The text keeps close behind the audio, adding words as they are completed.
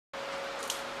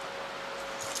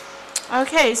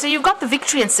Okay, so you've got the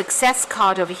victory and success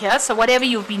card over here. So whatever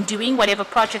you've been doing, whatever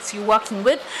projects you're working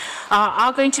with,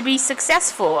 are going to be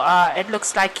successful. It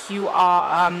looks like you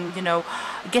are,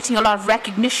 getting a lot of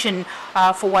recognition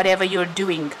for whatever you're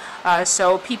doing.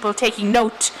 So people taking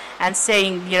note and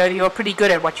saying, you're pretty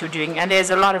good at what you're doing, and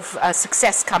there's a lot of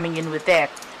success coming in with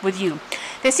you.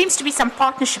 There seems to be some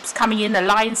partnerships coming in,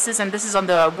 alliances, and this is on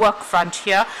the work front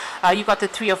here. You've got the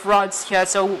Three of Rods here,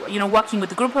 so working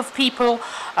with a group of people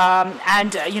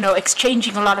and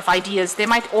exchanging a lot of ideas. There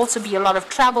might also be a lot of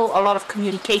travel, a lot of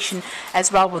communication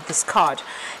as well with this card.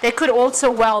 There could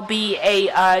also well be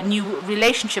a new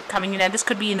relationship coming in, and this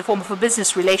could be in the form of a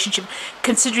business relationship,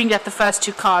 considering that the first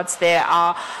two cards there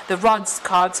are the Rods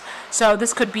cards. So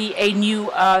this could be a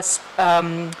new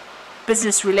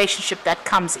business relationship that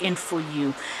comes in for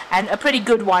you, and a pretty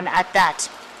good one at that.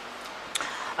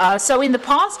 So in the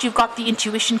past, you've got the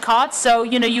intuition card. So,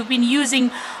 you've been using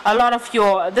a lot of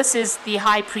this is the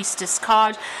High Priestess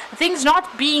card. Things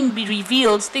not being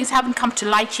revealed, things haven't come to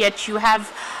light yet. You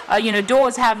have,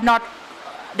 doors have not,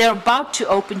 they're about to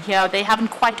open here. They haven't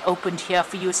quite opened here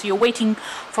for you. So you're waiting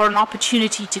for an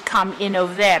opportunity to come in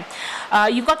over there.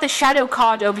 You've got the Shadow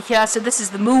card over here. So this is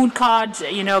the Moon card,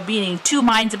 being in two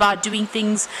minds about doing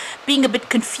things, being a bit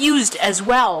confused as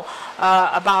well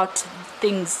about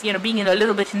things, being in a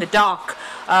little bit in the dark.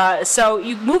 So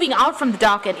you're moving out from the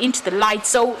dark and into the light.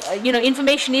 So,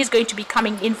 information is going to be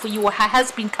coming in for you, or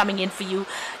has been coming in for you,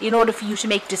 in order for you to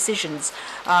make decisions.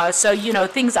 So,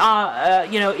 things are,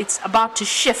 it's about to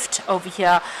shift over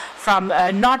here from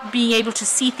not being able to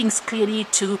see things clearly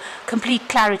to complete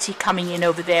clarity coming in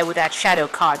over there with that Shadow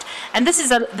card. And this is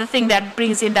the thing that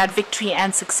brings in that victory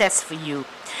and success for you.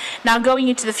 Now, going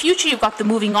into the future, you've got the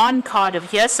Moving On card over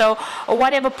here. So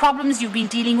whatever problems you've been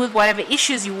dealing with, whatever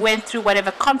issues you went through,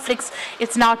 whatever conflicts,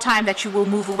 it's now time that you will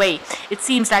move away. It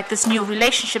seems like this new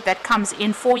relationship that comes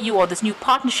in for you, or this new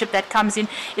partnership that comes in,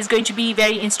 is going to be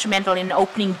very instrumental in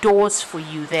opening doors for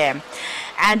you there.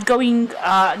 And going,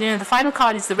 the final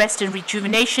card is the Rest and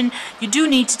Rejuvenation. You do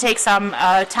need to take some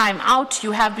time out.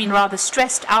 You have been rather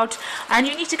stressed out, and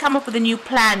you need to come up with a new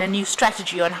plan, a new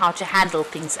strategy on how to handle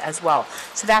things as well.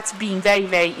 So that's being very,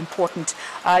 very important.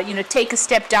 Take a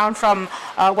step down from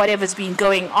whatever's been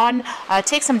going on.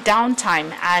 Take some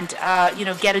downtime and,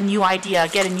 get a new idea,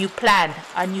 get a new plan,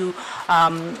 a new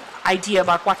idea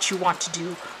about what you want to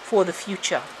do for the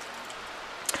future.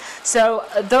 So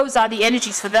those are the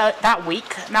energies for that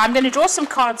week. Now I'm going to draw some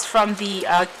cards from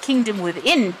the Kingdom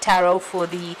Within Tarot for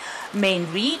the main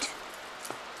read.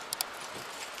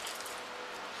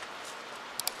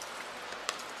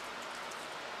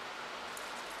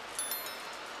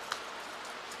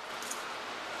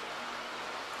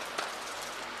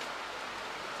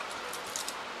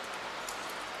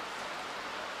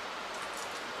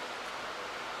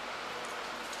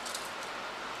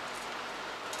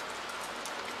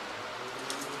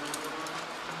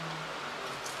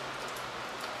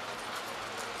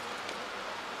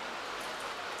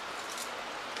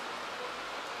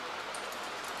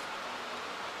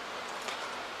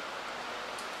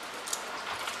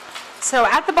 So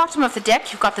at the bottom of the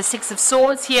deck, you've got the Six of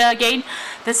Swords here again.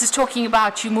 This is talking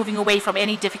about you moving away from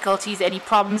any difficulties, any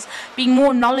problems, being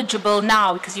more knowledgeable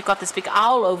now, because you've got this big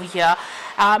owl over here.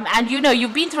 And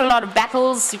you've been through a lot of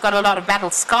battles. You've got a lot of battle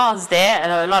scars there,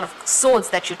 and a lot of swords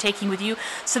that you're taking with you.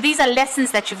 So these are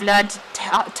lessons that you've learned,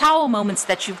 tower moments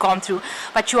that you've gone through,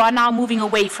 but you are now moving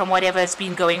away from whatever has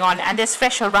been going on. And there's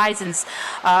fresh horizons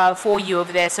for you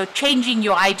over there. So changing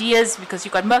your ideas, because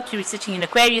you've got Mercury sitting in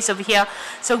Aquarius over here.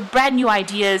 So brand new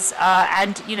ideas,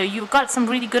 and you've got some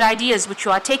really good ideas which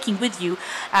you are taking with you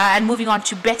and moving on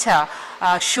to better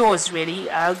shores, really,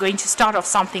 going to start off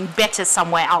something better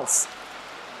somewhere else.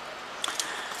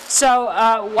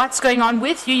 So what's going on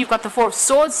with you? You've got the Four of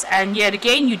Swords, and yet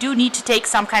again you do need to take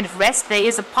some kind of rest. There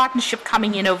is a partnership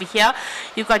coming in over here.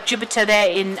 You've got Jupiter there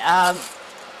in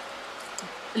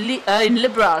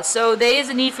Libra, so there is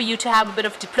a need for you to have a bit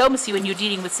of diplomacy when you're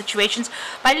dealing with situations,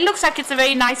 but it looks like it's a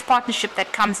very nice partnership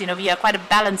that comes in over here, quite a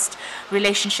balanced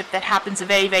relationship that happens, a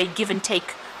very, very give and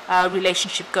take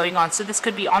relationship going on. So this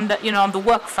could be on the on the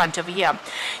work front over here.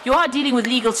 You are dealing with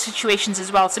legal situations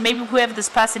as well, so maybe whoever this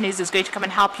person is going to come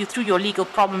and help you through your legal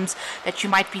problems that you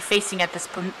might be facing at this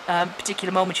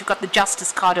particular moment. You've got the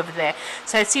Justice card over there,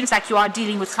 so it seems like you are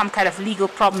dealing with some kind of legal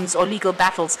problems or legal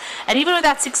battles. And even with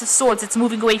that Six of Swords, it's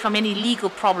moving away from any legal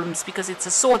problems, because it's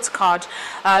a Swords card,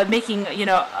 making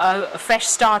a fresh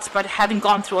start, but having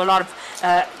gone through a lot of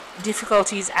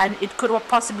difficulties, and it could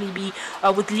possibly be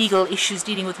with legal issues,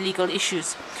 dealing with legal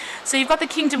issues. So you've got the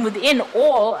kingdom within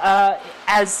all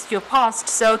as your past.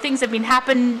 So things have been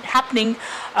happening,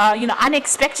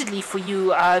 unexpectedly for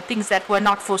you, things that were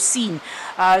not foreseen.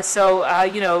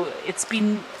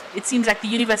 It seems like the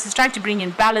universe is trying to bring in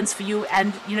balance for you,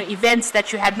 and events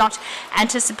that you had not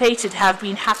anticipated have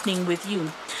been happening with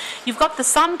you. You've got the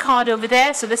Sun card over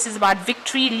there, so this is about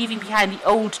victory, leaving behind the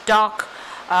old dark,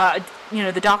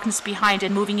 the darkness behind,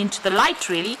 and moving into the light,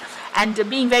 really, and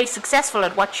being very successful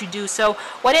at what you do. So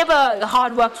whatever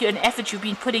hard work and effort you've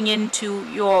been putting into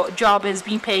your job has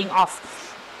been paying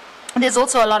off. And there's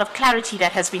also a lot of clarity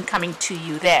that has been coming to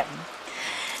you there.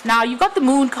 Now you've got the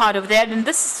Moon card over there, and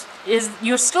this is,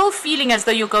 you're still feeling as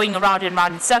though you're going around and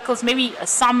round in circles. Maybe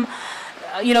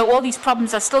all these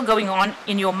problems are still going on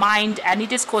in your mind, and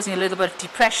it is causing a little bit of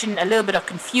depression, a little bit of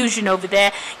confusion over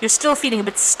there. You're still feeling a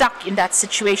bit stuck in that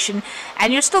situation,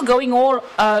 and you're still going over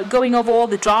all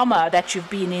the drama that you've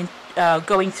been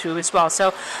going through as well.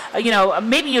 So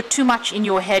maybe you're too much in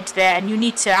your head there, and you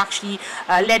need to actually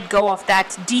let go of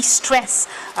that, de-stress,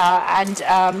 and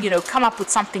come up with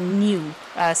something new,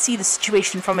 see the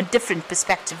situation from a different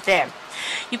perspective there.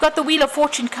 You've got the Wheel of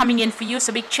Fortune coming in for you,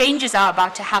 so big changes are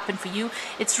about to happen for you.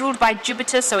 It's ruled by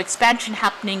Jupiter, so expansion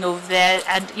happening over there,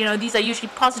 and these are usually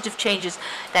positive changes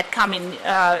that come in.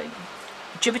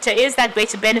 Jupiter is that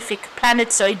greater benefic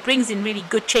planet, so it brings in really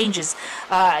good changes,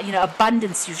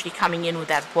 abundance usually coming in with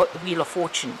that Wheel of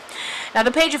Fortune. Now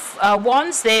the Page of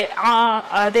Wands, there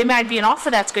might be an offer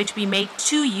that's going to be made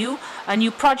to you, a new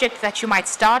project that you might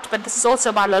start, but this is also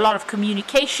about a lot of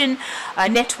communication,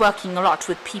 networking a lot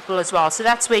with people as well. So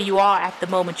that's where you are at the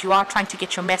moment. You are trying to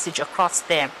get your message across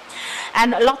there.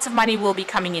 And lots of money will be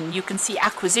coming in. You can see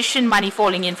acquisition, money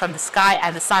falling in from the sky,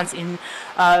 and the sun's in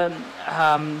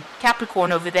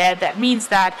Capricorn over there. That means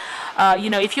that,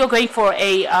 if you're going for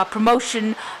a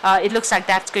promotion, it looks like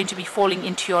that's going to be falling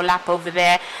into your lap over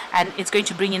there, and it's going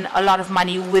to bring in a lot of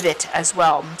money with it as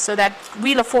well. So that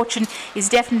Wheel of Fortune is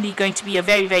definitely going to be a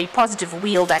very, very positive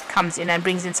wheel that comes in and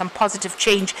brings in some positive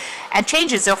change and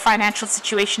changes your financial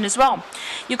situation as well.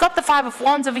 You've got the Five of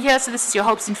Wands over here, so this is your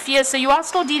hopes and fears. So you are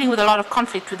still dealing with a lot of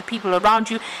conflict with the people around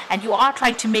you, and you are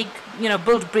trying to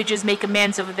build bridges, make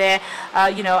amends over there,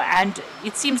 and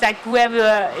it seems like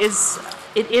whoever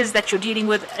it is that you're dealing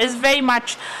with is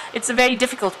it's a very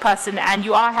difficult person, and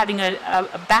you are having a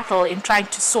battle in trying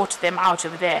to sort them out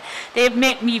over there. They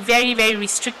make me very, very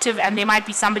restrictive, and they might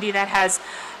be somebody that has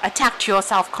attacked your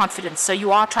self-confidence, so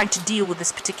you are trying to deal with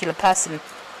this particular person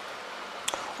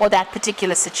or that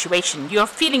particular situation. You're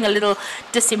feeling a little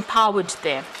disempowered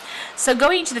there. So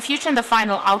going into the future and the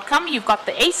final outcome, you've got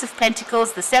the Ace of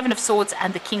Pentacles, the Seven of Swords,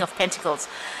 and the King of Pentacles.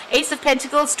 Ace of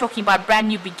Pentacles talking about brand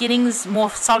new beginnings,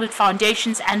 more solid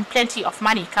foundations, and plenty of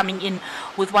money coming in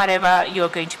with whatever you're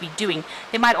going to be doing.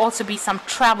 There might also be some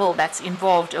travel that's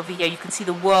involved over here. You can see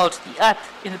the world, the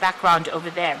earth in the background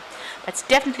over there. That's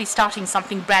definitely starting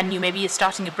something brand new. Maybe you're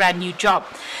starting a brand new job.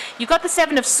 You've got the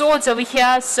Seven of Swords over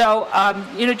here, so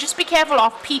just be careful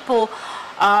of people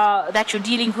that you're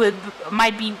dealing with.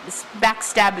 Might be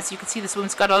backstabbers. You can see this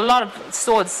woman's got a lot of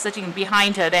swords sitting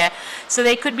behind her there, so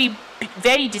they could be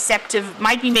very deceptive,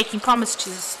 might be making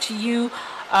promises to you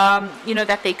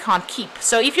that they can't keep.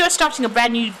 So if you're starting a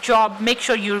brand new job, make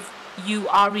sure you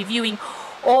are reviewing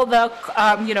all the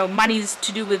monies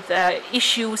to do with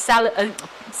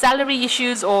salary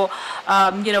issues, or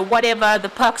whatever the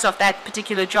perks of that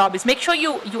particular job is. Make sure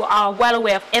you are well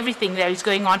aware of everything that is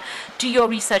going on. Do your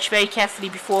research very carefully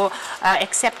before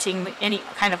accepting any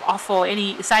kind of offer or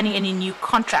signing any new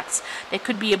contracts. There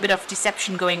could be a bit of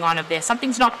deception going on over there.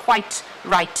 Something's not quite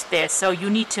right there, so you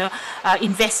need to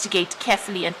investigate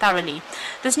carefully and thoroughly.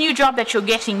 This new job that you're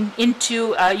getting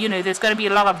into, there's going to be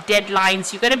a lot of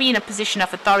deadlines. You're going to be in a position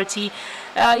of authority.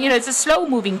 It's a slow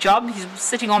moving job. He's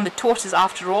sitting on the tortoise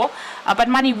after all, but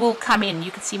money will come in.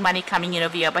 You can see money coming in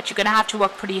over here, but you're going to have to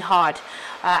work pretty hard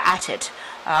at it.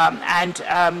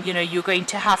 You're going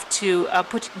to have to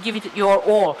give it your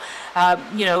all.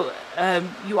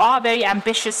 You are very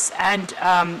ambitious, and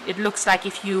it looks like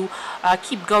if you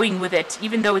keep going with it,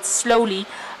 even though it's slowly,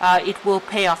 it will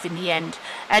pay off in the end.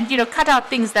 And cut out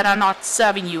things that are not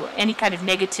serving you, any kind of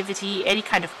negativity, any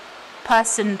kind of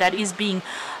person that is being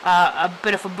a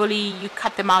bit of a bully. You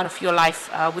cut them out of your life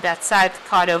with that South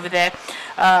card over there,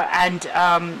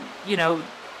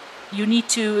 you need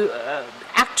to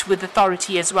act with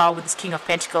authority as well with this King of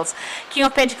Pentacles. King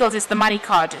of Pentacles is the money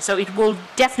card, so it will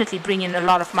definitely bring in a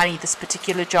lot of money, this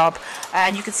particular job.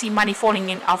 And you can see money falling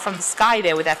in out from the sky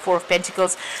there with that Four of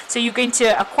Pentacles. So you're going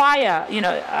to acquire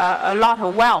a lot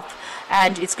of wealth,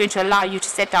 and it's going to allow you to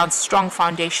set down strong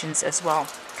foundations as well.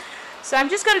 So I'm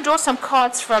just going to draw some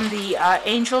cards from the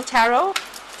Angel Tarot.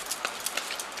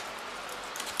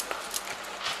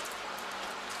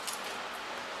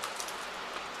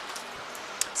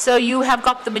 So you have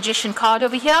got the Magician card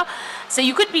over here. So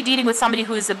you could be dealing with somebody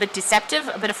who is a bit deceptive,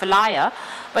 a bit of a liar,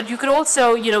 but you could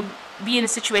also, be in a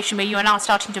situation where you are now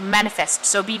starting to manifest.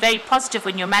 So be very positive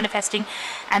when you're manifesting,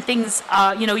 and things,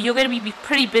 you're going to be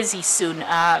pretty busy soon,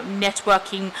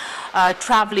 networking,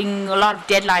 traveling, a lot of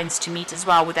deadlines to meet as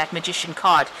well with that Magician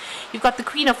card. You've got the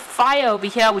Queen of Fire over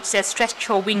here, which says stretch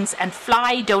your wings and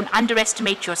fly, don't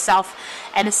underestimate yourself,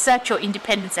 and assert your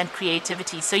independence and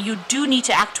creativity. So you do need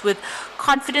to act with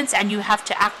confidence, and you have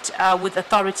to act with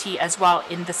authority as well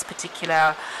in this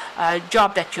particular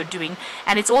job that you're doing,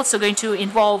 and it's also going to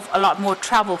involve a lot more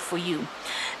travel for you.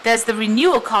 There's the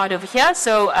Renewal card over here,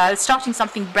 so starting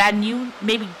something brand new,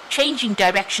 maybe changing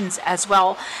directions as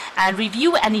well, and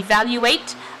review and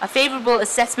evaluate, a favorable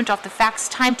assessment of the facts,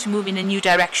 time to move in a new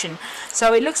direction.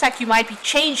 So it looks like you might be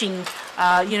changing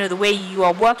the way you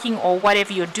are working or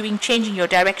whatever you're doing, changing your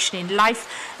direction in life,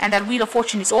 and that Wheel of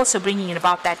Fortune is also bringing in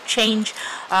about that change,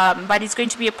 but it's going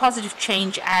to be a positive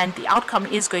change, and the outcome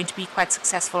is going to be quite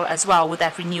successful as well with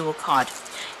that Renewal card.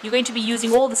 You're going to be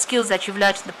using all the skills that you've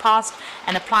learned in the past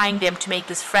and applying them to make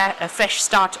this a fresh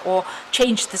start or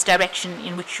change this direction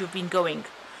in which you've been going.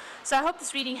 So I hope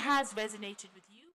this reading has resonated with you.